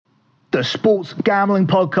The Sports Gambling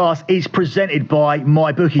Podcast is presented by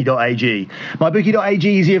MyBookie.ag.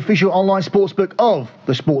 MyBookie.ag is the official online sportsbook of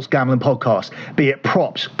the Sports Gambling Podcast. Be it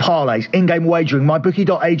props, parlays, in-game wagering,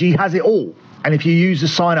 MyBookie.ag has it all. And if you use the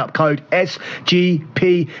sign-up code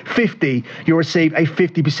SGP50, you'll receive a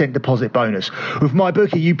 50% deposit bonus. With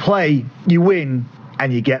MyBookie, you play, you win,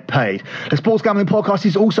 and you get paid. The Sports Gambling Podcast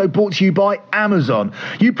is also brought to you by Amazon.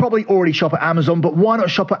 You probably already shop at Amazon, but why not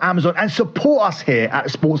shop at Amazon and support us here at the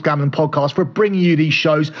Sports Gambling Podcast for bringing you these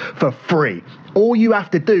shows for free? All you have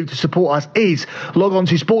to do to support us is log on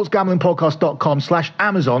to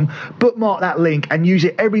sportsgamblingpodcast.com/Amazon, bookmark that link and use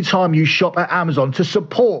it every time you shop at Amazon to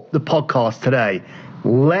support the podcast today.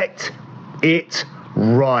 Let it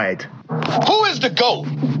ride. Who is the GOAT?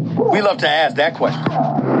 We love to ask that question.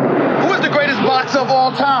 Who is the greatest boxer of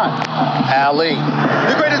all time? Ali.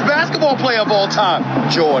 The greatest basketball player of all time?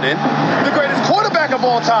 Jordan. The greatest quarterback of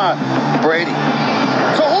all time? Brady.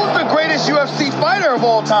 So who's the greatest UFC fighter of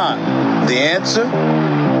all time? The answer?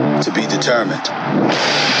 To be determined.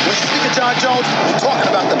 When you speak of John Jones, you're talking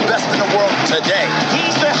about the best in the world today.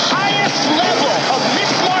 He's the highest level of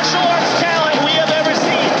mixed martial arts talent we have ever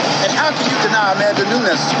seen. And how can you deny Amanda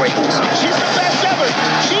Nunes' greatness? She's the best ever.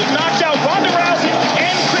 She knocked out Ronda Rousey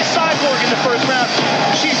and Chris Cyborg in the first round.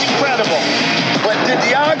 She's incredible. But did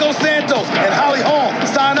Thiago Santos and Holly Holm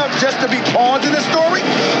sign up just to be pawns in the story?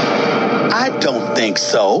 I don't think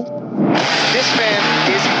so. This man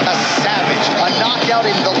is a savage, a knockout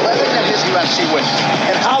in the 11th of his UFC win.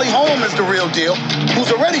 And Holly Holm is the real deal,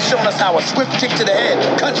 who's already shown us how a swift kick to the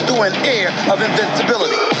head cuts through an air of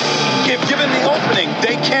invincibility. If given the opening,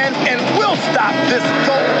 they can and will stop this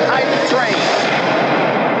GOAT-hype train.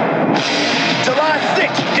 July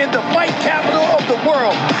 6th, in the fight capital of the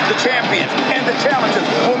world, the champions and the challengers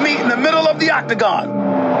will meet in the middle of the octagon.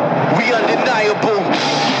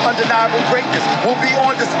 Undeniable greatness will be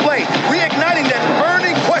on display, reigniting that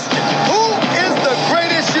burning question: who is the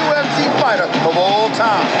greatest UFC fighter of all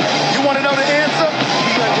time? You want to know the answer?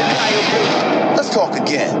 Undeniable. Let's talk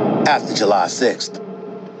again after July 6th.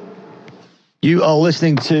 You are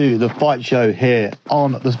listening to The Fight Show here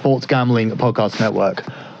on the Sports Gambling Podcast Network.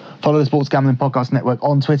 Follow the Sports Gambling Podcast Network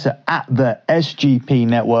on Twitter at the SGP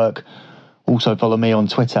Network. Also follow me on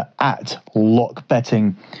Twitter at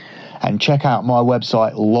LockBetting. And check out my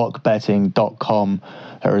website, lockbetting.com.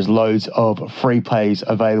 There is loads of free plays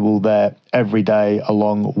available there every day,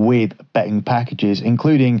 along with betting packages,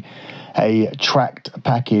 including a tracked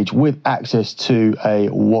package with access to a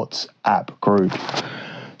WhatsApp group.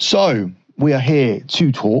 So we are here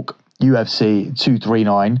to talk UFC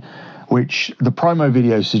 239, which the promo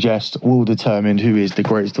video suggests will determine who is the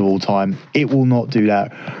greatest of all time. It will not do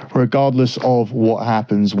that. Regardless of what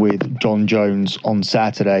happens with John Jones on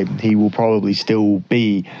Saturday, he will probably still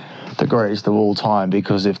be the greatest of all time,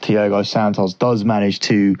 because if Thiago Santos does manage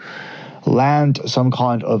to land some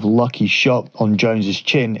kind of lucky shot on Jones's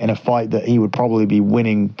chin in a fight that he would probably be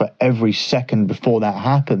winning for every second before that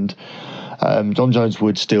happened, John Jones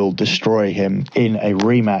would still destroy him in a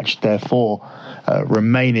rematch, therefore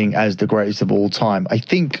remaining as the greatest of all time. I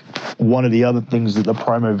think one of the other things that the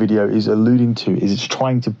promo video is alluding to is it's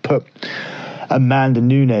trying to put Amanda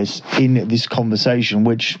Nunes in this conversation,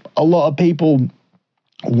 which a lot of people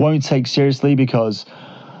won't take seriously, because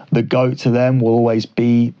the GOAT to them will always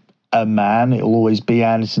be a man. It'll always be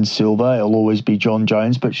Anderson Silva. It'll always be John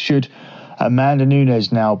Jones. But should Amanda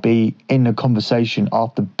Nunes now be in the conversation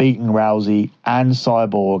after beating Rousey and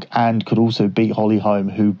Cyborg, and could also beat Holly Holm,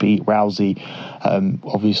 who beat Rousey,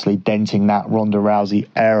 obviously denting that Ronda Rousey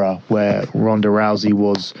era where Ronda Rousey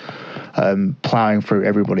was plowing through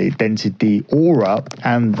everybody. It dented the aura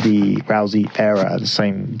and the Rousey era at the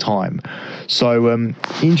same time. So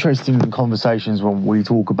interesting conversations when we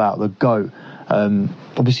talk about the GOAT.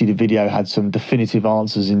 Obviously the video had some definitive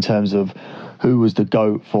answers in terms of who was the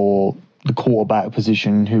GOAT for the quarterback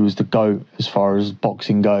position, who was the GOAT as far as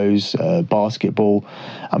boxing goes, basketball.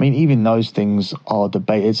 I mean, even those things are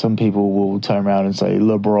debated. Some people will turn around and say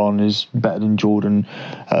LeBron is better than Jordan.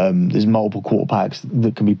 There's multiple quarterbacks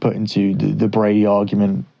that can be put into the Brady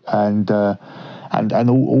argument, and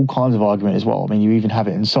all kinds of argument as well. I mean, you even have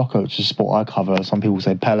it in soccer, which is a sport I cover. Some people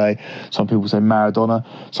say Pele, some people say Maradona,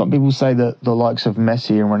 some people say that the likes of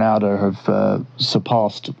Messi and Ronaldo have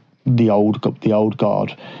surpassed the old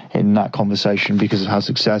guard in that conversation because of how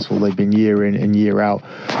successful they've been year in and year out.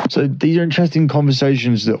 So these are interesting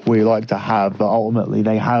conversations that we like to have, but ultimately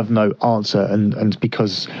they have no answer, and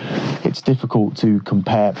because it's difficult to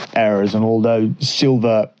compare eras. And although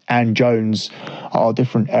Silva and Jones are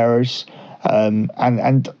different eras,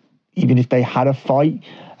 and even if they had a fight,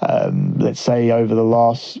 let's say over the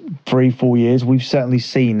last 3-4 years, we've certainly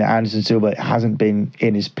seen that Anderson Silva hasn't been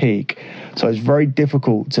in his peak. So it's very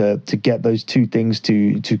difficult to get those two things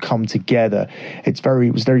to come together. It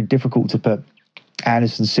was very difficult to put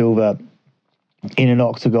Anderson Silva in an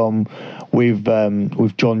octagon with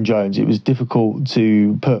John Jones. It was difficult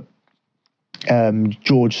to put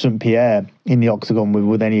George St. Pierre in the octagon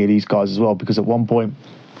with any of these guys as well, because at one point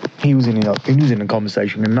he was in a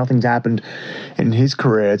conversation and nothing's happened in his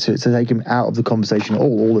career to take him out of the conversation.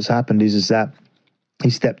 All that's happened is that he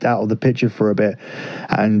stepped out of the picture for a bit,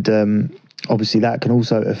 and obviously that can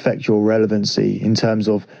also affect your relevancy in terms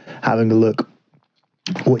of having a look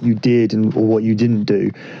what you did or what you didn't do,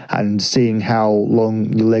 and seeing how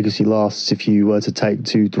long your legacy lasts if you were to take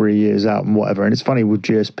 2-3 years out and whatever. And it's funny with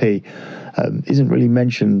GSP, isn't really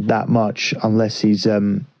mentioned that much unless he's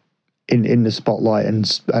in the spotlight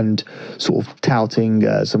and sort of touting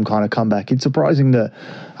some kind of comeback. It's surprising that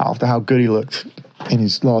after how good he looked in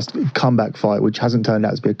his last comeback fight, which hasn't turned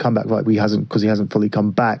out to be a comeback fight, because he hasn't fully come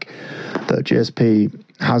back, that GSP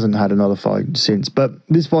hasn't had another fight since. But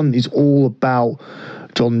this one is all about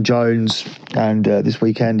John Jones, and this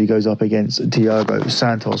weekend he goes up against Thiago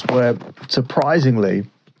Santos, where surprisingly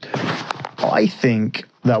I think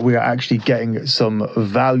that we are actually getting some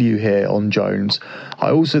value here on Jones.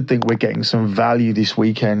 I also think we're getting some value this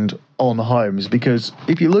weekend on Holmes, because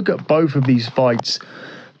if you look at both of these fights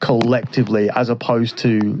collectively as opposed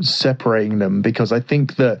to separating them, because I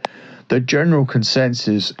think that the general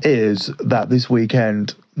consensus is that this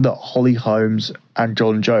weekend that Holly Holmes and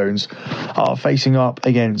John Jones are facing up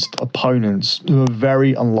against opponents who are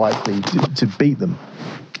very unlikely to beat them.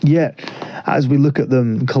 Yet, as we look at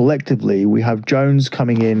them collectively, we have Jones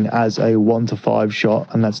coming in as a 1-5 shot,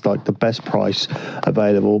 and that's like the best price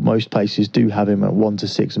available. Most places do have him at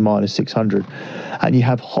 1-6 minus 600. And you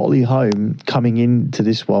have Holly Holm coming into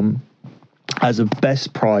this one as a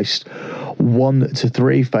best priced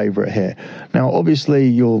 1-3 favourite here. Now, obviously,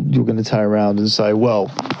 you're going to turn around and say, well,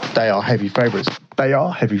 they are heavy favourites. They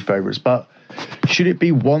are heavy favourites, but should it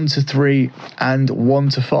be 1-3 and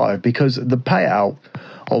 1-5? Because the payout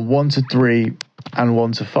of 1-3 and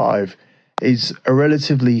 1-5 is a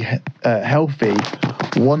relatively healthy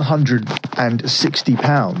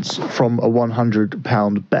 £160 from a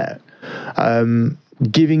 £100 bet,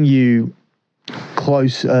 giving you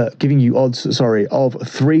odds of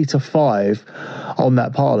 3-5 on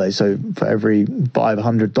that parlay. So for every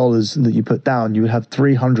 $500 that you put down, you would have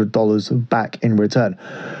 $300 back in return.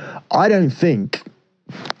 I don't think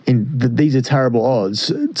these are terrible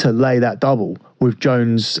odds to lay that double with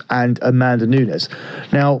Jones and Amanda Nunes.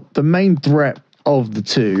 Now, the main threat of the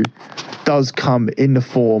two does come in the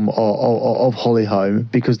form of Holly Holm,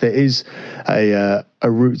 because there is a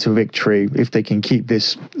route to victory if they can keep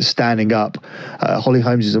this standing up. Holly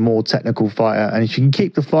Holmes is a more technical fighter, and if she can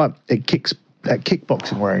keep the fight at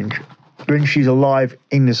kickboxing range, then she's alive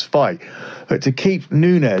in this fight. But to keep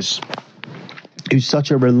Nunes, who's such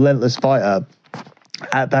a relentless fighter,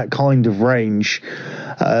 at that kind of range,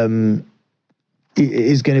 it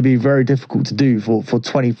is going to be very difficult to do for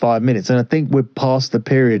 25 minutes. And I think we're past the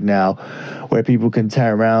period now where people can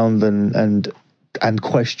tear around and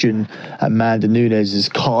question Amanda Nunes'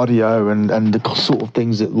 cardio and the sort of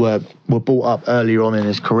things that were brought up earlier on in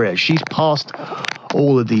his career. She's passed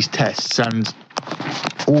all of these tests, and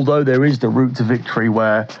although there is the route to victory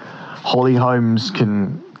where Holly Holmes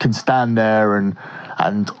can stand there and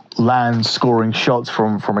land scoring shots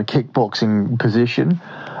from a kickboxing position,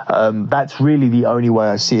 that's really the only way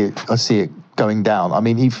I see it going down. I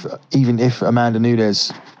mean, even if Amanda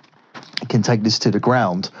Nunes can take this to the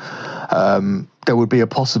ground, there would be a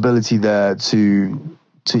possibility there to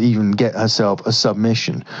even get herself a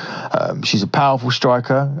submission. She's a powerful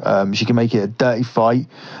striker. She can make it a dirty fight.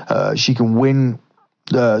 She can win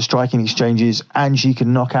striking exchanges, and she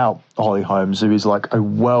can knock out Holly Holmes, who is like a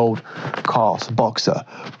world-class boxer.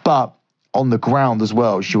 But on the ground as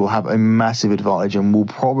well, she will have a massive advantage and will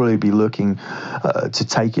probably be looking to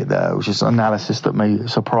take it there, which is an analysis that may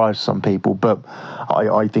surprise some people. But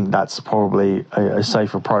I think that's probably a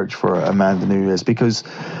safe approach for Amanda Nunes, because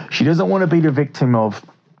she doesn't want to be the victim of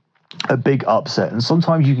a big upset. And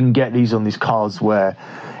sometimes you can get these on these cards where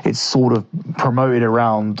it's sort of promoted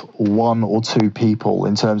around one or two people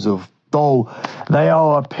in terms of, oh, they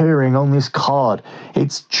are appearing on this card.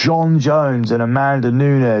 It's John Jones and Amanda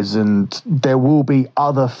Nunes, and there will be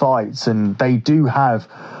other fights, and they do have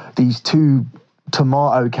these two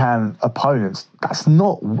tomato can opponents. That's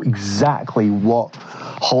not exactly what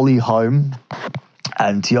Holly Holm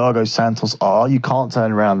and Thiago Santos are. You can't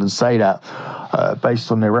turn around and say that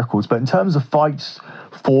based on their records. But in terms of fights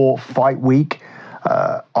for fight week,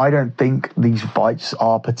 I don't think these fights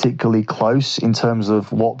are particularly close in terms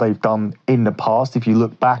of what they've done in the past. If you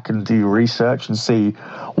look back and do research and see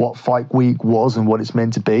what Fight Week was and what it's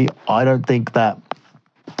meant to be, I don't think that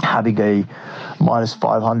having a minus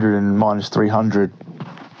 500 and minus 300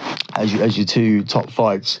 as your two top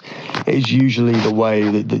fights is usually the way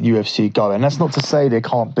that UFC go. And that's not to say there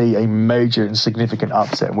can't be a major and significant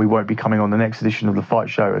upset, and we won't be coming on the next edition of the Fight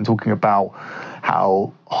Show and talking about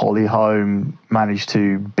how Holly Holm managed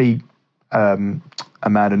to beat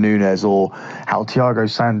Amanda Nunes, or how Thiago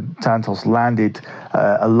Santos landed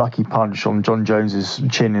a lucky punch on John Jones's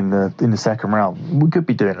chin in the second round. We could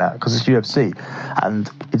be doing that because it's UFC, and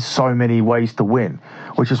it's so many ways to win,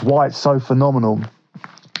 which is why it's so phenomenal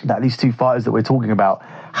that these two fighters that we're talking about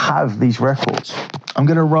have these records. I'm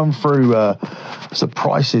going to run through some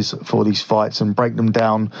prices for these fights and break them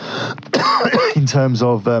down in terms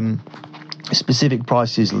of specific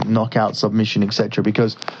prices, knockout, submission, etc.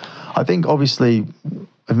 Because I think obviously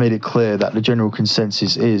I've made it clear that the general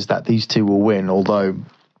consensus is that these two will win, although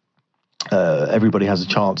everybody has a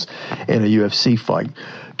chance in a UFC fight.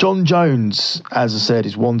 John Jones, as I said,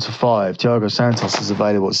 is 1-5. Thiago Santos is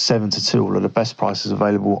available at 7-2. All of the best prices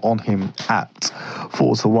available on him at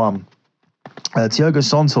 4-1. Thiago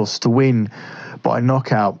Santos to win by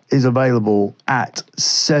knockout is available at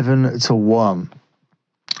 7-1.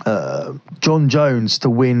 John Jones to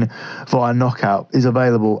win via knockout is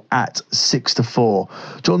available at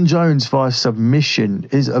 6-4. John Jones via submission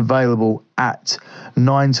is available at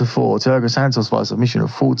 9-4. Thiago Santos via submission at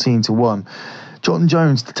 14-1. John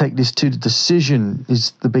Jones to take this to the decision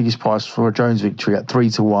is the biggest price for a Jones victory at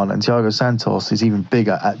 3-1, and Thiago Santos is even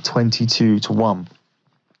bigger at 22-1.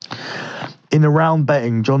 In the round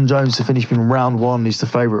betting, John Jones to finish in round 1 is the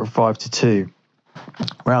favourite of 5-2.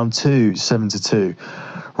 Round 2, 7-2.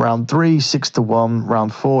 Round 3, 6-1.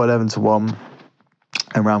 Round 4, 11-1.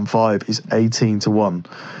 And round 5 is 18-1.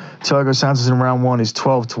 Thiago Santos in round 1 is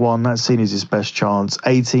 12-1. That's seen as his best chance.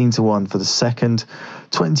 18-1 for the second.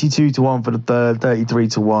 22-1 for the third.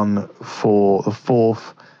 33-1 for the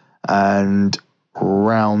fourth. And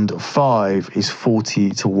round 5 is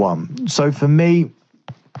 40-1. So for me,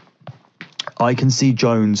 I can see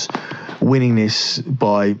Jones winning this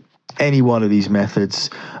by any one of these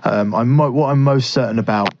methods. What I'm most certain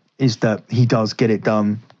about is that he does get it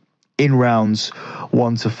done in rounds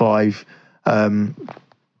 1 to 5.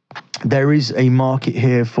 There is a market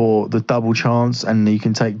here for the double chance, and you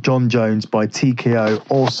can take John Jones by TKO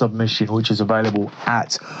or submission, which is available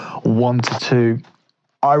at 1 to 2.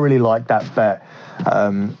 I really like that bet.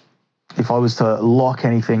 If I was to lock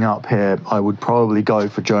anything up here, I would probably go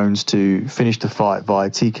for Jones to finish the fight via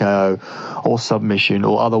TKO or submission,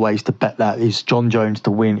 or other ways to bet that is John Jones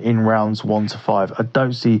to win in rounds 1 to 5. I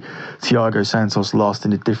don't see Thiago Santos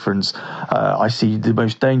lasting the difference. I see the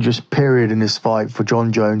most dangerous period in this fight for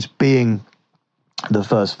John Jones being the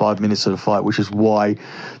first 5 minutes of the fight, which is why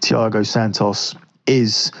Thiago Santos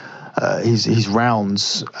is... his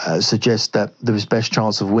rounds suggest that his best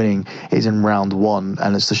chance of winning is in round 1,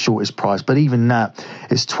 and it's the shortest price. But even that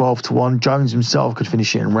is 12-1. Jones himself could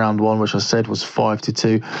finish it in round 1, which I said was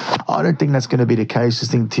 5-2. I don't think that's going to be the case. I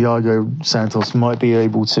think Thiago Santos might be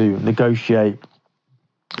able to negotiate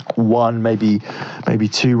 1, maybe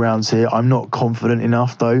 2 rounds here. I'm not confident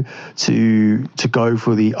enough though to go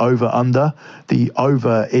for the over/under. The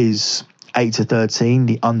over is 8-13.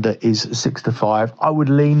 The under is 6-5. I would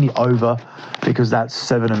lean the over because that's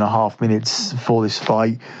 7.5 minutes for this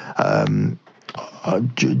fight.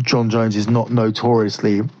 John Jones is not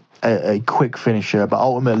notoriously a quick finisher, but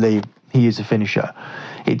ultimately he is a finisher.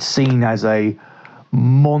 It's seen as a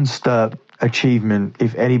monster achievement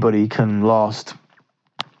if anybody can last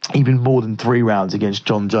even more than 3 rounds against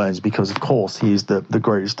John Jones, because of course he is the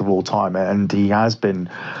greatest of all time, and he has been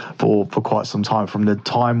for quite some time, from the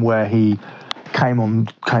time where he came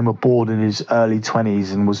aboard in his early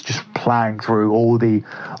 20s and was just playing through all the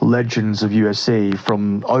legends of UFC,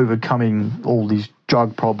 from overcoming all these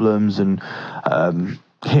drug problems and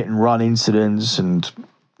hit and run incidents, and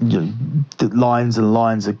lines and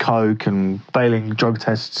lines of coke and failing drug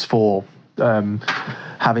tests for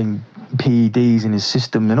having PEDs in his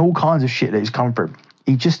system and all kinds of shit that he's come through.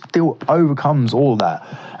 He just still overcomes all of that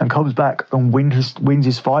and comes back and wins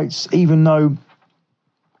his fights, even though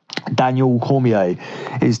Daniel Cormier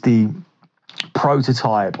is the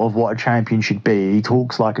prototype of what a champion should be. He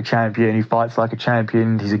talks like a champion, he fights like a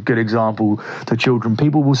champion, he's a good example to children.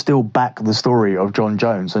 People will still back the story of John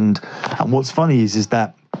Jones, and what's funny is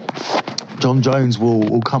that John Jones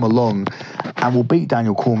will come along and will beat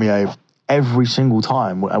Daniel Cormier every single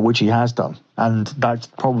time, which he has done. And that's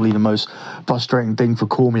probably the most frustrating thing for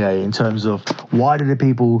Cormier in terms of why do the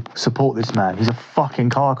people support this man? He's a fucking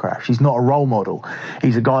car crash. He's not a role model.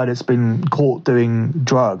 He's a guy that's been caught doing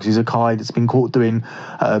drugs. He's a guy that's been caught doing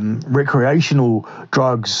recreational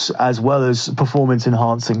drugs as well as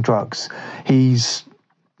performance-enhancing drugs. He's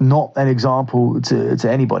not an example to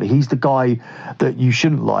anybody. He's the guy that you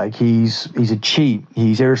shouldn't like. He's a cheat.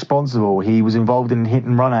 He's irresponsible. He was involved in a hit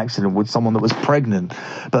and run accident with someone that was pregnant.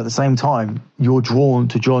 But at the same time, you're drawn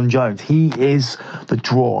to Jon Jones. He is the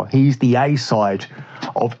draw. He's the A side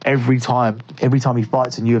of every time he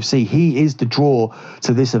fights in UFC. He is the draw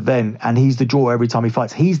to this event, and he's the draw every time he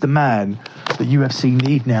fights. He's the man that UFC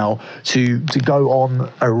need now to go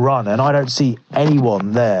on a run. And I don't see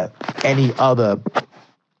anyone there, any other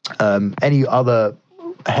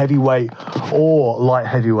heavyweight or light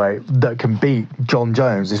heavyweight that can beat Jon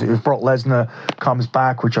Jones. If Brock Lesnar comes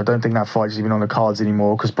back, which I don't think that fight's even on the cards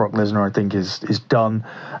anymore, because Brock Lesnar, I think, is done.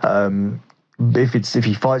 If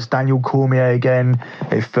he fights Daniel Cormier again,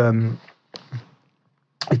 if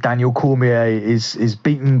Daniel Cormier is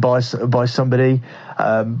beaten by somebody,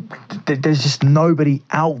 there's just nobody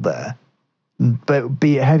out there, but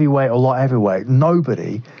be it heavyweight or light heavyweight,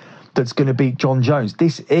 nobody that's going to beat Jon Jones.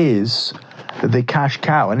 This is the cash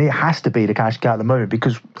cow, and it has to be the cash cow at the moment,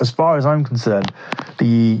 because as far as I'm concerned,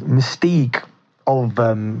 the mystique of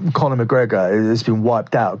Conor McGregor has been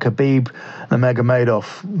wiped out. Khabib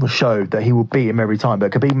Nurmagomedov showed that he will beat him every time,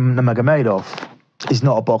 but Khabib Nurmagomedov is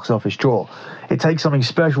not a box office draw. It takes something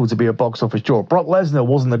special to be a box office draw. Brock Lesnar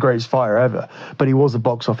wasn't the greatest fighter ever, but he was a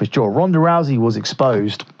box office draw. Ronda Rousey was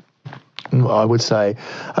exposed, I would say.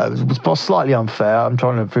 It was slightly unfair. I'm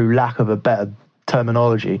trying to, through lack of a better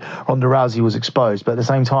terminology, Ronda Rousey was exposed, but at the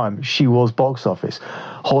same time, she was box office.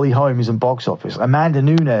 Holly Holm isn't box office. Amanda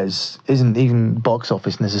Nunes isn't even box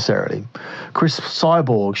office necessarily. Chris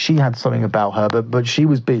Cyborg, she had something about her, but she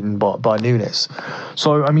was beaten by Nunes.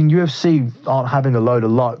 So, I mean, UFC aren't having a load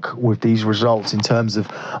of luck with these results in terms of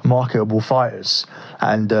marketable fighters.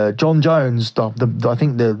 And Jon Jones, I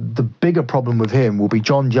think the bigger problem with him will be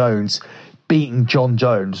Jon Jones beating Jon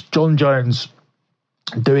Jones. Jon Jones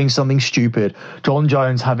doing something stupid. Jon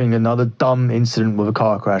Jones having another dumb incident with a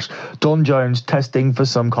car crash. Jon Jones testing for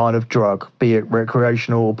some kind of drug, be it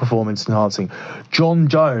recreational or performance enhancing. Jon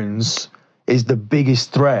Jones is the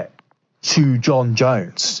biggest threat to Jon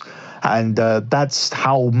Jones. And that's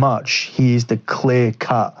how much he is the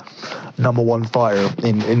clear-cut number one fighter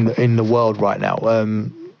in the world right now.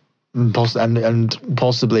 And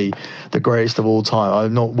possibly the greatest of all time.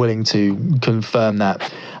 I'm not willing to confirm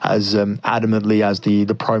that as adamantly as the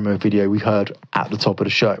promo video we heard at the top of the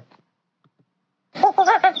show.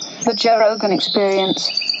 The Joe Rogan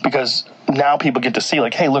Experience. Because now people get to see,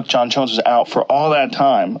 like, hey, look, Jon Jones was out for all that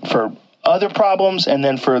time for other problems and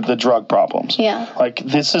then for the drug problems. Yeah. Like,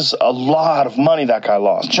 this is a lot of money that guy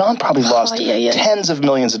lost. Jon probably lost tens of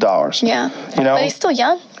millions of dollars. Yeah. You know? But he's still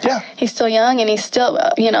young. Yeah. He's still young, and he's still,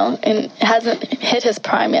 and hasn't hit his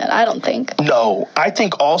prime yet, I don't think. No. I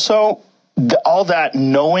think also all that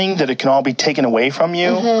knowing that it can all be taken away from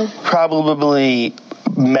you probably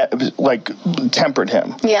tempered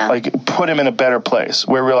him. Yeah. Like, put him in a better place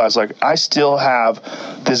where he realized, like, I still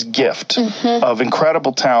have this gift of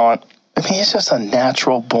incredible talent. I mean, he's just a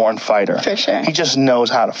natural-born fighter. For sure. He just knows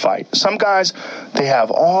how to fight. Some guys, they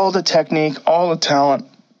have all the technique, all the talent,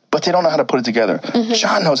 but they don't know how to put it together.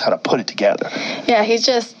 Jon knows how to put it together. Yeah, he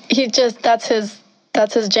just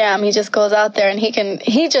that's his jam. He just goes out there and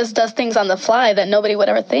he just does things on the fly that nobody would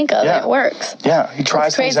ever think of. Yeah. It works. Yeah, he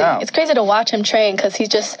tries things out. It's crazy to watch him train because he's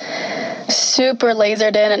just super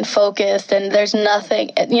lasered in and focused, and there's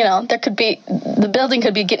nothing, the building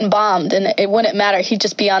could be getting bombed and it wouldn't matter. He'd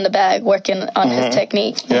just be on the bag working on his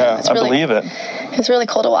technique. Yeah, I believe it. It's really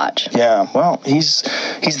cool to watch. Yeah, well, he's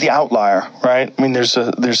the outlier, right? I mean,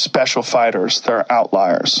 there's special fighters that are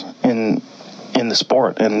outliers in the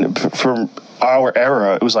sport, and for our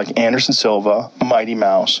era, it was like Anderson Silva, Mighty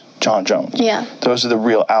Mouse, Jon Jones. Yeah. Those are the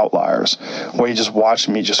real outliers, where you just watch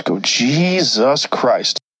me just go, Jesus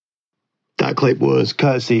Christ. That clip was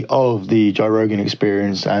courtesy of the Joe Rogan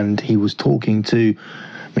Experience, and he was talking to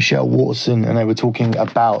Michelle Watson, and they were talking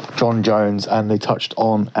about Jon Jones, and they touched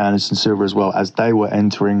on Anderson Silva as well as they were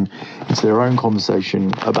entering into their own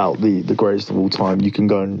conversation about the greatest of all time. You can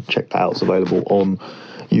go and check that out. It's available on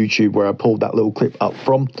YouTube, where I pulled that little clip up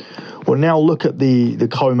from. We'll now look at the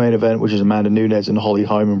co-main event, which is Amanda Nunes and Holly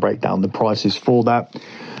Holm, and break down the prices for that.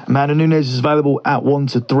 Amanda Nunes is available at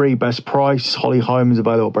 1-3 best price. Holly Holm is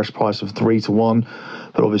available at best price of 3-1.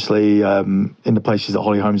 But obviously, in the places that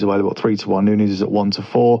Holly Holm's available at 3-1, Nunes is at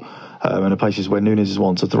 1-4. And the places where Nunes is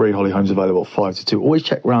 1-3, Holly Holm's available at 5-2. Always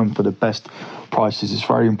check around for the best prices. It's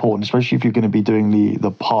very important, especially if you're going to be doing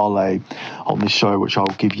the parlay on this show, which I'll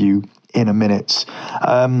give you in a minute.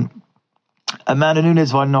 Amanda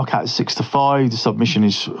Nunes via knockout is 6-5. The submission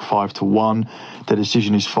is 5-1. The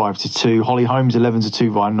decision is 5-2. Holly Holm's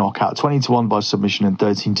 11-2 via knockout, 20-1 by submission, and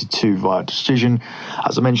 13-2 via decision.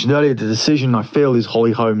 As I mentioned earlier, the decision I feel is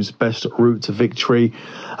Holly Holm's best route to victory,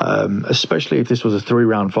 especially if this was a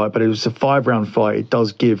 3-round fight. But it was a 5-round fight. It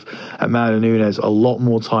does give Amanda Nunes a lot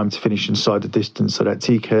more time to finish inside the distance, so that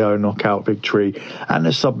TKO knockout victory and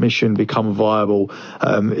the submission become viable.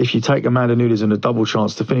 If you take Amanda Nunes in a double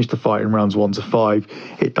chance to finish the fight in rounds 1-5,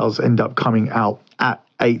 it does end up coming out at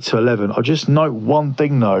 8-11. I'll just note one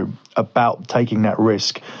thing, though, about taking that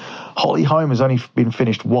risk. Holly Holm has only been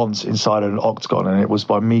finished once inside an octagon, and it was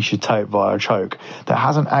by Miesha Tate via choke. There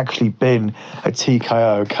hasn't actually been a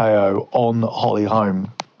TKO KO on Holly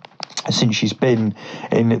Holm since she's been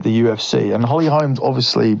in the UFC. And Holly Holm,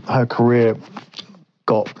 obviously, her career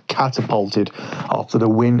got catapulted after the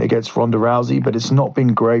win against Ronda Rousey, but it's not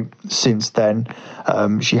been great since then.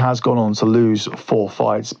 She has gone on to lose 4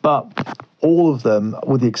 fights, but all of them,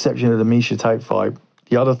 with the exception of the Miesha Tate fight,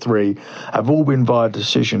 the other 3 have all been via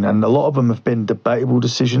decision, and a lot of them have been debatable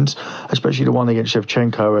decisions, especially the one against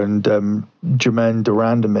Shevchenko and Jermaine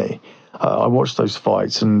Durandamy. I watched those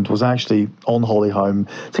fights and was actually on Holly Holm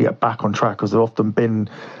to get back on track, because they've often been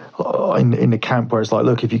in the camp where it's like,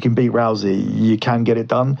 look, if you can beat Rousey, you can get it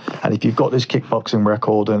done. And if you've got this kickboxing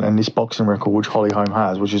record and this boxing record, which Holly Holm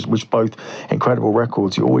has, which both incredible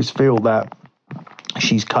records, you always feel that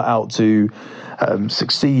she's cut out to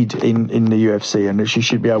succeed in the UFC, and that she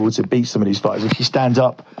should be able to beat some of these fighters. If she stands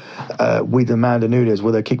up with Amanda Nunes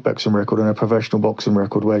with her kickboxing record and a professional boxing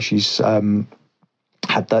record, where she's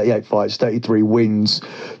had 38 fights, 33 wins,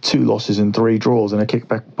 2 losses and 3 draws, and a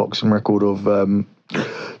kickboxing record of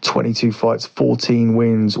 22 fights, 14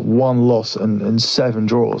 wins, 1 loss and 7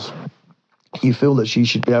 draws. You feel that she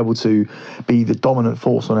should be able to be the dominant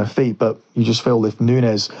force on her feet, but you just feel if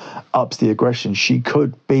Nunes ups the aggression, she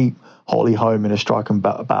could beat Holly Holm in a striking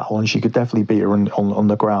battle, and she could definitely beat her on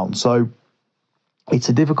the ground. So it's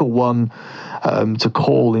a difficult one to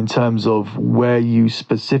call in terms of where you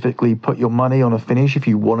specifically put your money on a finish if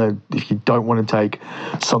you don't want to take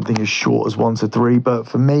something as short as 1-3. But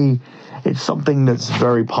for me, it's something that's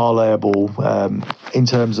very parlayable in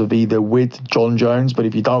terms of either with John Jones, but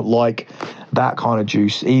if you don't like that kind of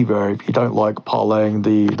juice either, if you don't like parlaying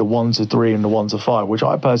the 1-3 and the 1-5, which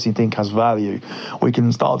I personally think has value, we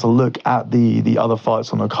can start to look at the other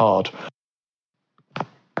fights on the card.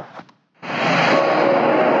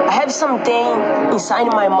 I have something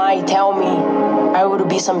inside my mind tell me I will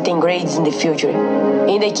be something great in the future.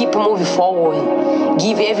 And I keep moving forward,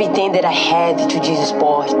 give everything that I had to this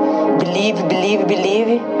sport. Believe. And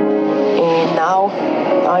now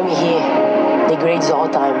I'm here, the greatest of all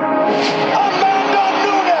time. Amanda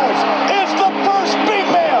Nunes is the first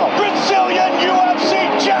female Brazilian UFC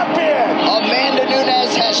champion. Amanda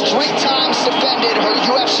Nunes has 3 times defended her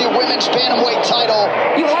UFC Women's Bantamweight title.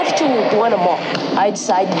 You have to want more. I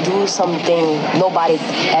decided to do something nobody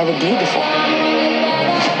ever did before.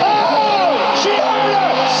 Oh, she hurt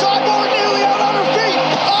her. Cyborg nearly out on her feet.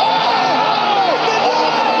 Oh!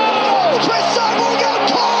 Chris Cyborg out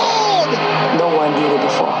cold! No one did it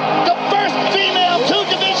before. The first female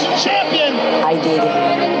 2-division champion. I did it.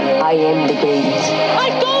 I am the greatest. I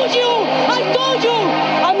told you!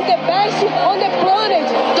 I'm the best on the planet!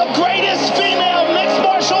 The greatest female mixed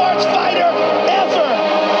martial arts fighter ever.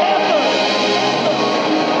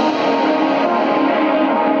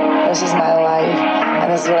 This is my life,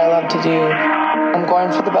 and this is what I love to do. I'm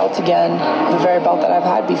going for the belt again, the very belt that I've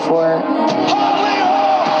had before. Holly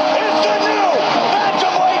Holm is the new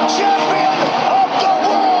bantamweight champion of the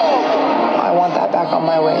world. I want that back on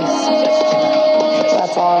my waist.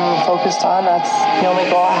 That's all I'm focused on. That's the only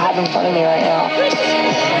goal I have in front of me right now.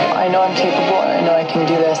 I know I'm capable, and I know I can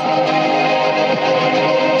do this.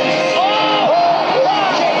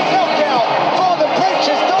 Knockout for the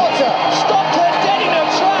Preacher's daughter. Stockton dead in her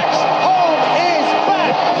tracks. Holm is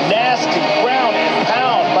back. Nasty ground and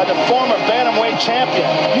pound by the former bantamweight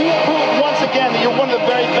champion. You proved once again that you're one of the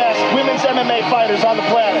very best women's MMA fighters on the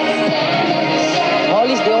planet.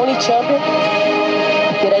 Holly's the only champion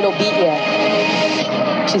that I don't beat yet.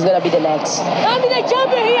 She's gonna be the next. I'm the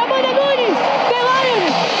champion here, Amanda Nunes, the Lion.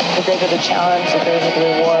 The bigger the challenge, the bigger the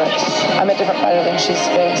reward. I'm a different fighter than she's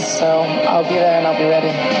faced, so I'll be there and I'll be ready.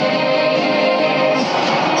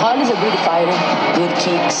 Holly's a good fighter, good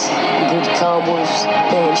kicks, good combos,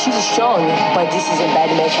 and she's strong, but this is a bad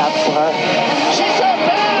matchup for her. She's so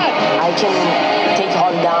bad! I can take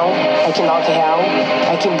Holly down, I can knock her out,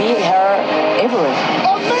 I can beat her everywhere.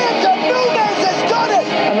 Amanda Nunes has done it!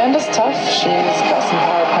 Amanda's tough. She's got some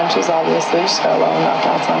power punches, obviously. She's got a lot of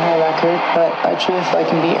knockouts on her record, but I truly feel I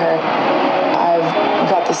can beat her. I've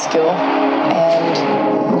got the skill, and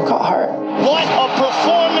I've got heart. What a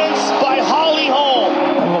performance by Holly Holm!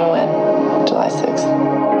 I'm going to win July 6th.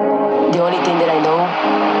 The only thing that I know,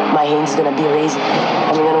 my hand's gonna be raised.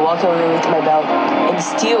 I'm gonna walk away with my belt and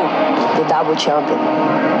still the double champion.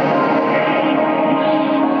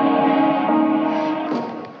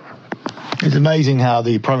 It's amazing how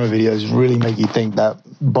the promo videos really make you think that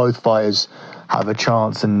both fighters have a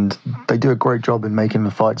chance, and they do a great job in making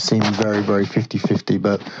the fight seem very, very 50-50,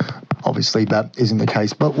 but obviously that isn't the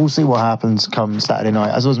case. But we'll see what happens come Saturday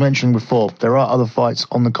night. As I was mentioning before, there are other fights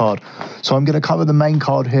on the card. So I'm going to cover the main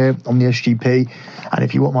card here on the SGP, and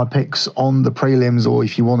if you want my picks on the prelims, or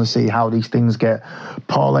if you want to see how these things get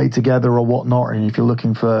parlayed together or whatnot, and if you're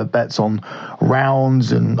looking for bets on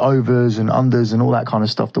rounds and overs and unders and all that kind of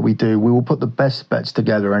stuff that we do, we will put the best bets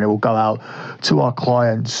together and it will go out to our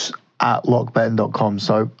clients at lockbetting.com.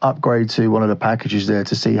 So upgrade to one of the packages there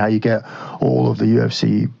to see how you get all of the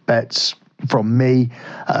UFC bets from me.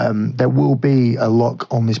 There will be a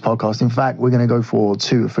lock on this podcast. In fact, we're going to go for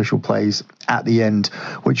 2 official plays at the end,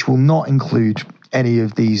 which will not include any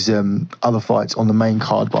of these other fights on the main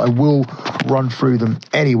card, but I will run through them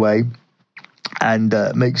anyway and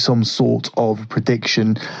make some sort of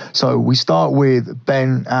prediction. So we start with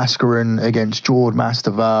Ben Askren against George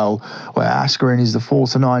Masvidal, where Askren is the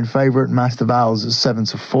 4-9 favourite, Masvidal is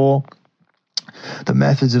 7-4. The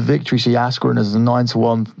methods of victory see Askren as a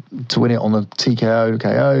 9-1 to win it on a TKO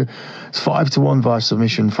KO. It's 5-1 via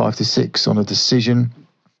submission, 5-6 on a decision.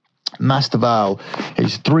 Masvidal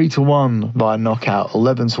is 3-1 via knockout,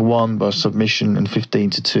 11-1 by submission, and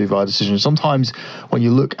 15-2 via decision. Sometimes when you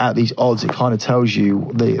look at these odds, it kind of tells you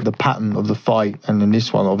the pattern of the fight. And in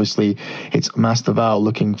this one, obviously, it's Masvidal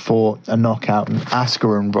looking for a knockout and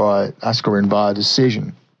Askren via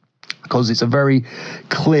decision, because it's a very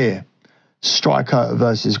clear striker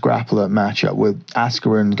versus grappler matchup, with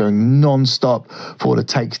Askren going non-stop for the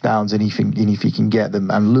takedowns and if he can get them,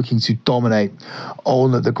 and looking to dominate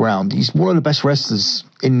on the ground. He's one of the best wrestlers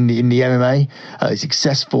in the MMA. He's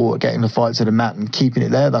successful at getting the fight to the mat and keeping it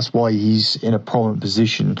there. That's why he's in a prominent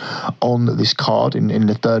position on this card in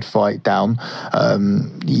the third fight down.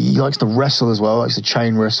 He likes to wrestle as well, likes to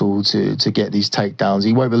chain wrestle to get these takedowns.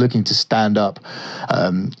 He won't be looking to stand up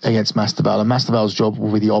against Masvidal, and Masvidal's job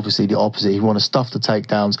will be obviously the opposite. He want to stuff the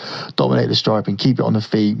takedowns, dominate the striking, keep it on the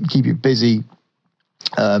feet, keep it busy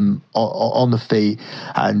on the feet,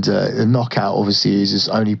 and the knockout obviously is his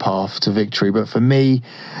only path to victory. But for me,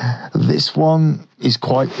 this one is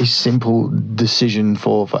quite a simple decision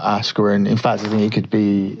for Askren. In fact, I think it could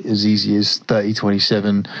be as easy as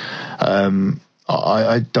 30-27.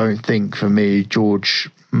 I don't think, for me, George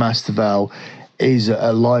Masvidal is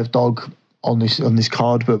a live dog on this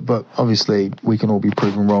card, but obviously we can all be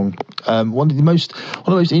proven wrong. One of the most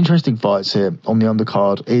interesting fights here on the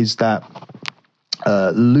undercard is that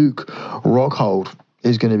Luke Rockhold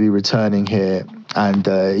is going to be returning here, and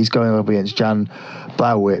he's going up against Jan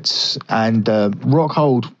Blachowicz. And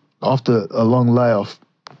Rockhold, after a long layoff,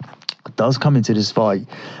 does come into this fight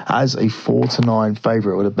as a 4-9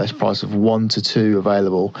 favourite with a best price of 1-2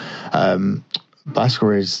 available.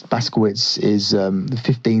 Blachowicz is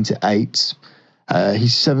 15-8.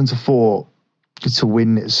 He's 7-4 to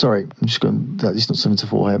win. Sorry, I'm just going. It's not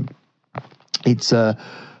 7-4 here. It's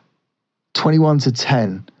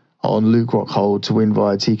 21-10 on Luke Rockhold to win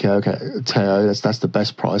via TKO. That's the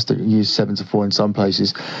best price. That use 7-4 in some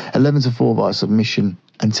places. 11-4 via submission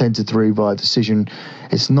and 10-3 via decision.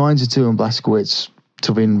 It's 9-2 on Blachowicz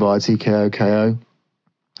to win via TKO KO.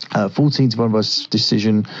 14-1 via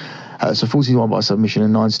decision. So 14-1 by submission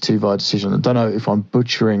and 9-2 via decision. I don't know if I'm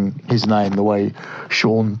butchering his name the way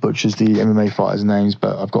Sean butchers the MMA fighters' names,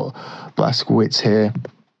 but I've got Blachowicz here.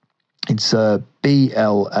 It's Blachowicz.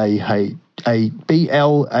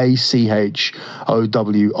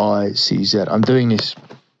 I'm doing this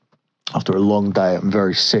after a long day. I'm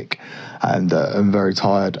very sick and I'm very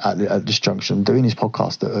tired at this junction. I'm doing this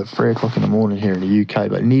podcast at 3 o'clock in the morning here in the UK,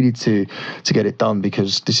 but I needed to get it done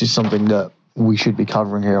because this is something that we should be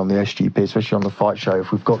covering here on the SGP, especially on the fight show.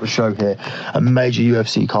 If we've got the show here, a major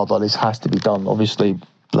UFC card like this has to be done. Obviously,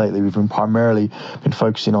 lately we've been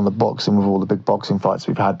focusing on the boxing with all the big boxing fights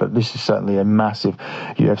we've had, but this is certainly a massive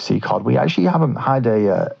UFC card. We actually haven't had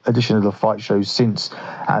a edition of the fight show since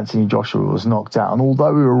Anthony Joshua was knocked out. And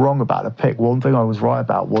although we were wrong about the pick, one thing I was right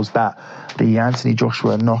about was that the Anthony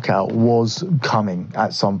Joshua knockout was coming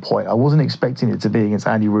at some point. I wasn't expecting it to be against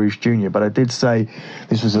Andy Ruiz Jr., but I did say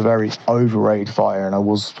this was a very overrated fighter, and I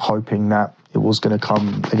was hoping that it was going to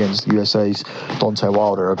come against USA's Deontay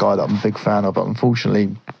Wilder, a guy that I'm a big fan of, but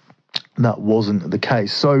unfortunately that wasn't the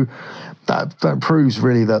case. So that proves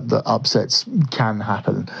really that the upsets can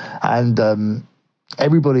happen. And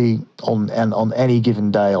everybody on any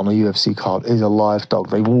given day on a UFC card is a live dog.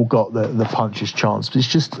 They've all got the puncher's chance. But it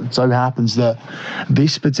just so happens that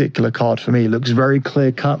this particular card for me looks very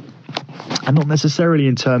clear-cut, and not necessarily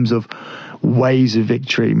in terms of ways of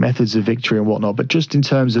victory, methods of victory and whatnot, but just in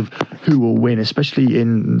terms of who will win, especially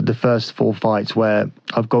in the first 4 fights where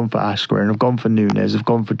I've gone for Askren, I've gone for Nunes, I've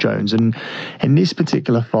gone for Jones. And in this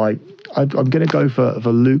particular fight, I'm going to go for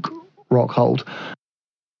Luke Rockhold.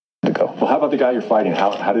 Well, how about the guy you're fighting?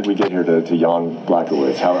 How did we get here to Jan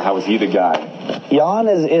Blachowicz? How is he the guy? Jan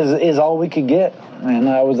is all we could get. And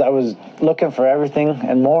I was looking for everything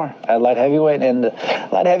and more at light heavyweight. And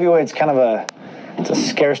light heaviweight's kind of it's a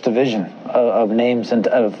scarce division of names and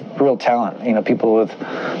of real talent, you know, people with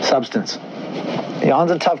substance.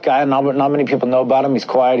 Jan's a tough guy. Not many people know about him. He's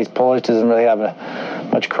quiet, he's Polish, doesn't really have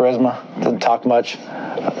much charisma, doesn't talk much.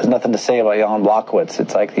 There's nothing to say about Jan Blachowicz.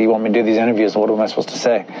 It's like, you want me to do these interviews, what am I supposed to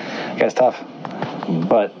say? The guy's tough.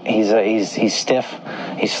 But he's stiff,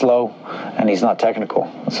 he's slow, and he's not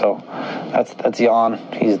technical. So that's Jan.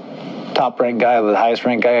 He's top-ranked guy, the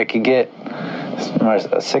highest-ranked guy I could get.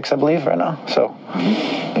 6, I believe, right now. So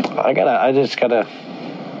I just gotta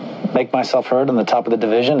make myself heard on the top of the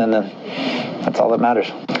division, and then that's all that matters.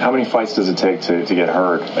 How many fights does it take to get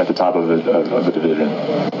heard at the top of the division?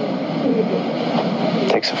 It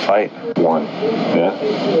takes a fight. 1. Yeah.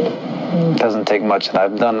 It doesn't take much, and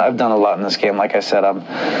I've done a lot in this game. Like I said, I'm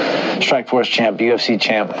Strikeforce champ, UFC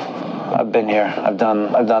champ. I've been here. I've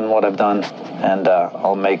done what I've done, and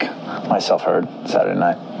I'll make myself heard Saturday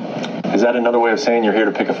night. Is that another way of saying you're here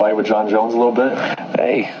to pick a fight with Jon Jones a little bit?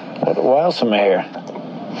 Hey, why else am I here?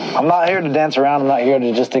 I'm not here to dance around. I'm not here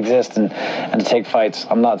to just exist and to take fights.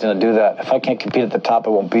 I'm not going to do that. If I can't compete at the top, I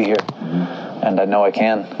won't be here. And I know I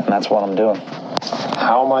can, and that's what I'm doing.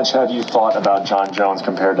 How much have you thought about Jon Jones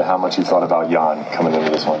compared to how much you thought about Jan coming into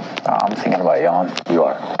this one? I'm thinking about Jan. You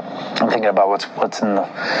are? I'm thinking about what's in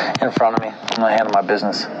front of me. I'm going to handle my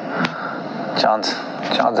business. John's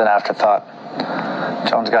an afterthought.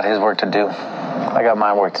 John's got his work to do. I got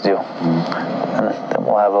my work to do. And then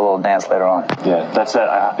we'll have a little dance later on. Yeah, that's it.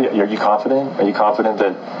 Are you confident? Are you confident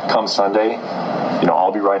that come Sunday,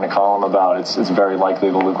 I'll be writing a column about it's very likely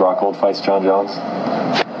that Luke Rockhold fights Jon Jones?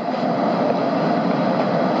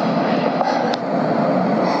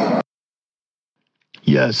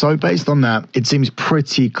 Yeah, so based on that, it seems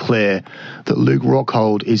pretty clear that Luke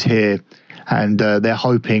Rockhold is here, and they're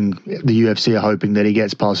hoping, the UFC are hoping that he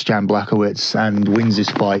gets past Jan Blachowicz and wins this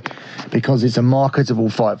fight, because it's a marketable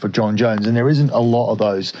fight for Jon Jones, and there isn't a lot of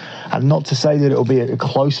those. And not to say that it'll be a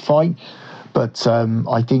close fight, but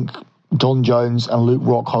I think Jon Jones and Luke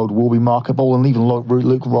Rockhold will be marketable, and even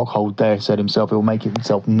Luke Rockhold there said himself, he'll make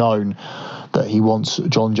himself known that he wants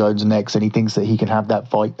Jon Jones next, and he thinks that he can have that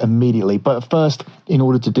fight immediately. But first, in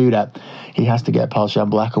order to do that, he has to get past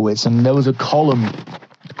Jan Blachowicz. And there was a column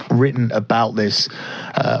written about this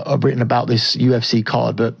UFC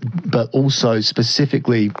card, but also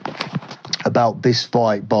specifically about this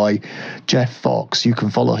fight by Jeff Fox. You can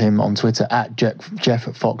follow him on Twitter at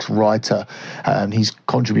Jeff Fox Writer, and he's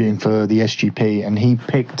contributing for the SGP, and he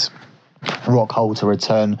picked Rockhold to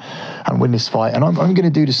return and win this fight. And I'm going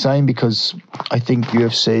to do the same, because I think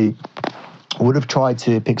UFC would have tried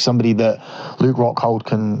to pick somebody that Luke Rockhold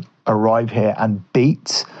can arrive here and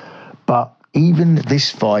beat. But even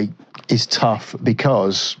this fight is tough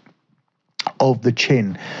because of the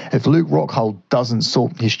chin. If Luke Rockhold doesn't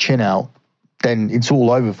sort his chin out, then it's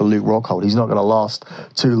all over for Luke Rockhold. He's not going to last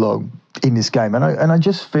too long in this game. And I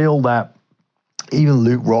just feel that even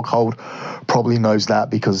Luke Rockhold probably knows that,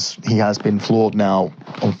 because he has been floored now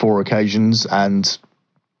on 4 occasions, and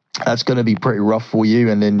that's going to be pretty rough for you.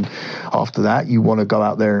 And then after that, you want to go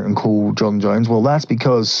out there and call Jon Jones. Well, that's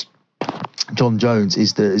because Jon Jones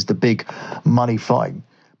is the big money fight.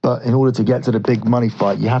 But in order to get to the big money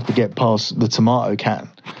fight, you have to get past the tomato can.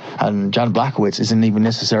 And Jan Blachowicz isn't even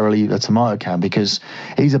necessarily a tomato can, because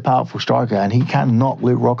he's a powerful striker and he can knock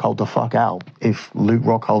Luke Rockhold the fuck out if Luke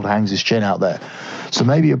Rockhold hangs his chin out there. So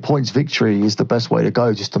maybe a points victory is the best way to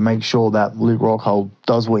go, just to make sure that Luke Rockhold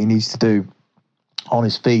does what he needs to do on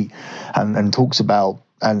his feet, and talks about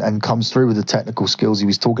and comes through with the technical skills he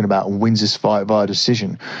was talking about and wins this fight via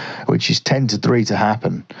decision, which is 10-3 to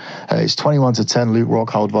happen. It's 21-10 Luke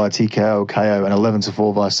Rockhold via TKO, KO, and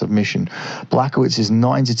 11-4 via submission. Blachowicz is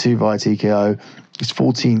 9-2 via TKO. It's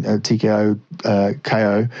 14 TKO,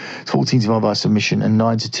 KO. It's 14-5 via submission and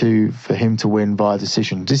 9-2 for him to win via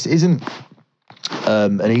decision. This isn't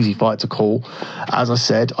an easy fight to call. As I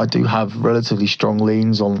said, I do have relatively strong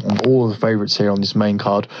leans on all of the favourites here on this main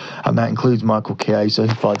card, and that includes Michael Chiesa,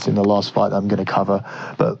 who fights in the last fight that I'm going to cover.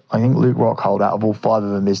 But I think Luke Rockhold, out of all five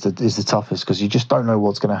of them, is the toughest, because you just don't know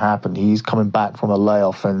what's going to happen. He's coming back from a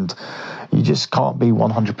layoff, and you just can't be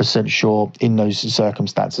 100% sure in those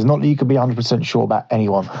circumstances. Not that you can be 100% sure about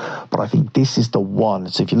anyone, but I think this is the one.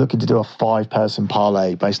 So if you're looking to do a 5-person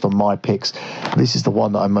parlay based on my picks, this is the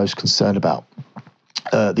one that I'm most concerned about.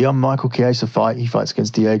 The Michael Chiesa fight, he fights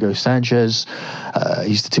against Diego Sanchez.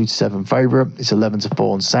 He's the 2-7 favourite. It's 11-4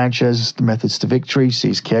 on Sanchez. The methods to victory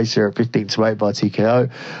sees Chiesa at 15-8 via TKO,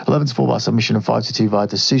 11-4 via submission, and 5-2 via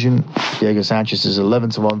decision. Diego Sanchez is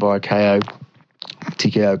 11-1 via KO.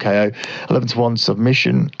 TKO, KO, 11-1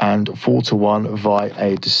 submission, and 4-1 via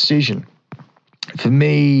a decision. For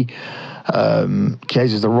me,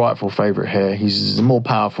 Chiesa is the rightful favourite here. He's a more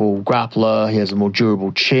powerful grappler. He has a more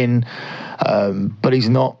durable chin, but he's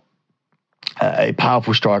not a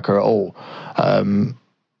powerful striker at all.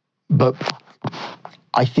 But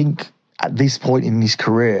I think at this point in his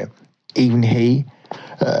career, even he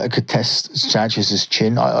could test Sanchez's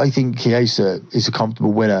chin. I think Chiesa is a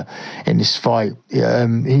comfortable winner in this fight.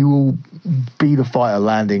 He will be the fighter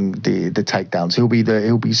landing the takedowns.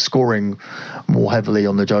 He'll be scoring more heavily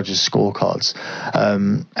on the judges' scorecards,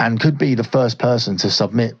 and could be the first person to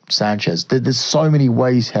submit Sanchez. There's so many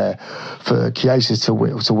ways here for Chiesa to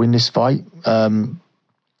win this fight. I'm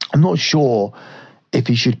not sure if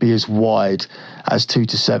he should be as wide as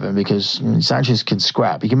 2-7, because Sanchez can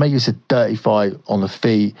scrap. He can make this a dirty fight on the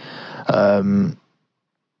feet, but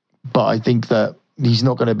I think that he's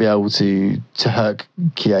not going to be able to hurt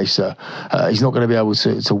Chiesa. He's not going to be able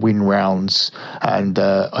to win rounds, and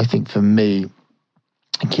I think for me,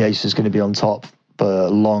 Chiesa is going to be on top for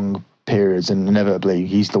long periods, and inevitably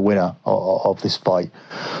he's the winner of this fight.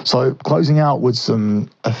 So closing out with some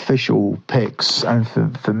official picks, and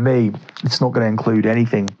for me, it's not going to include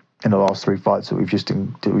anything in the last three fights that we've just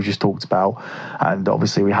talked about, and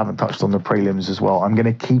obviously we haven't touched on the prelims as well. I'm going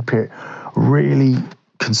to keep it really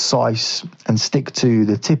concise and stick to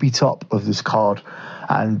the tippy top of this card,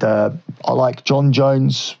 and I like Jon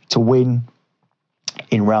Jones to win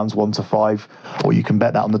in rounds 1-5, or you can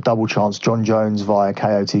bet that on the double chance Jon Jones via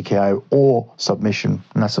KO, TKO, or submission,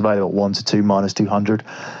 and that's available at 1-2 minus 200.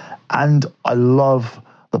 And I love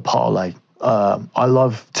the parlay. I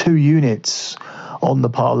love 2 units on the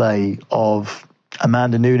parlay of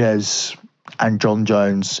Amanda Nunes and Jon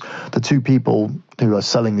Jones, the 2 people who are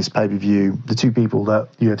selling this pay-per-view, the 2 people that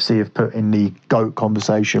UFC have put in the GOAT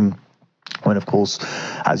conversation, when, of course,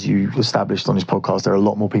 as you established on this podcast, there are a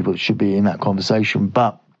lot more people that should be in that conversation.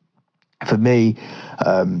 But for me,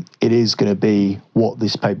 it is going to be what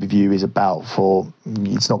this pay-per-view is about.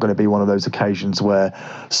 It's not going to be one of those occasions where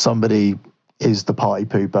somebody is the party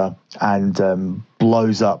pooper and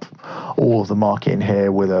blows up all of the market in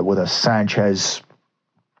here with a Sanchez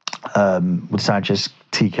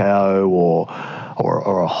TKO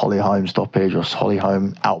or a Holly Holm stoppage, or Holly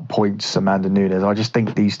Holm outpoints Amanda Nunes. I just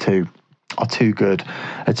think these two are too good.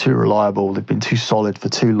 They're too reliable. They've been too solid for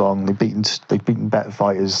too long. They've beaten better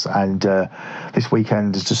fighters, and this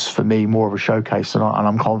weekend is just, for me, more of a showcase. And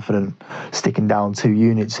I'm confident sticking down 2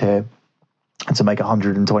 units here and to make a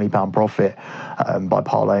 £120 profit by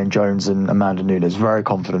parlaying Jones and Amanda Nunes. Very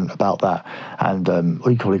confident about that, and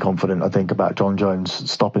equally confident, I think, about Jon Jones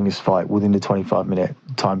stopping this fight within the 25-minute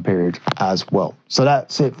time period as well. So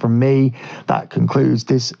that's it from me. That concludes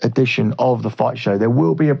this edition of the Fight Show. There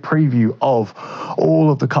will be a preview of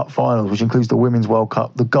all of the Cup finals, which includes the Women's World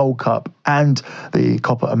Cup, the Gold Cup, and the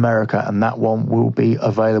Copa America, and that one will be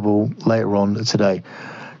available later on today.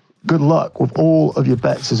 Good luck with all of your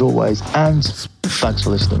bets as always, and thanks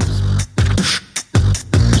for listening.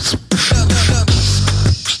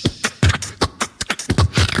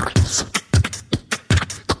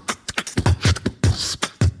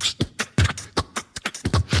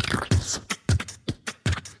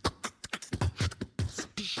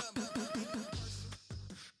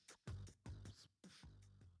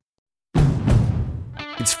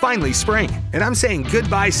 It's finally spring, and I'm saying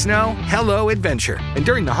goodbye snow, hello adventure. And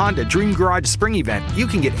during the Honda Dream Garage Spring Event, you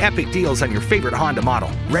can get epic deals on your favorite Honda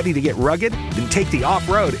model. Ready to get rugged? Then take the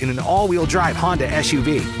off-road in an all-wheel drive Honda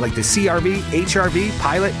SUV, like the CR-V, HR-V,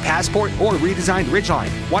 Pilot, Passport, or redesigned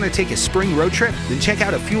Ridgeline. Want to take a spring road trip? Then check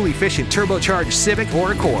out a fuel-efficient turbocharged Civic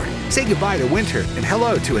or Accord. Say goodbye to winter and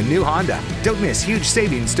hello to a new Honda. Don't miss huge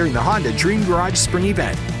savings during the Honda Dream Garage Spring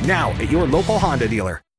Event. Now at your local Honda dealer.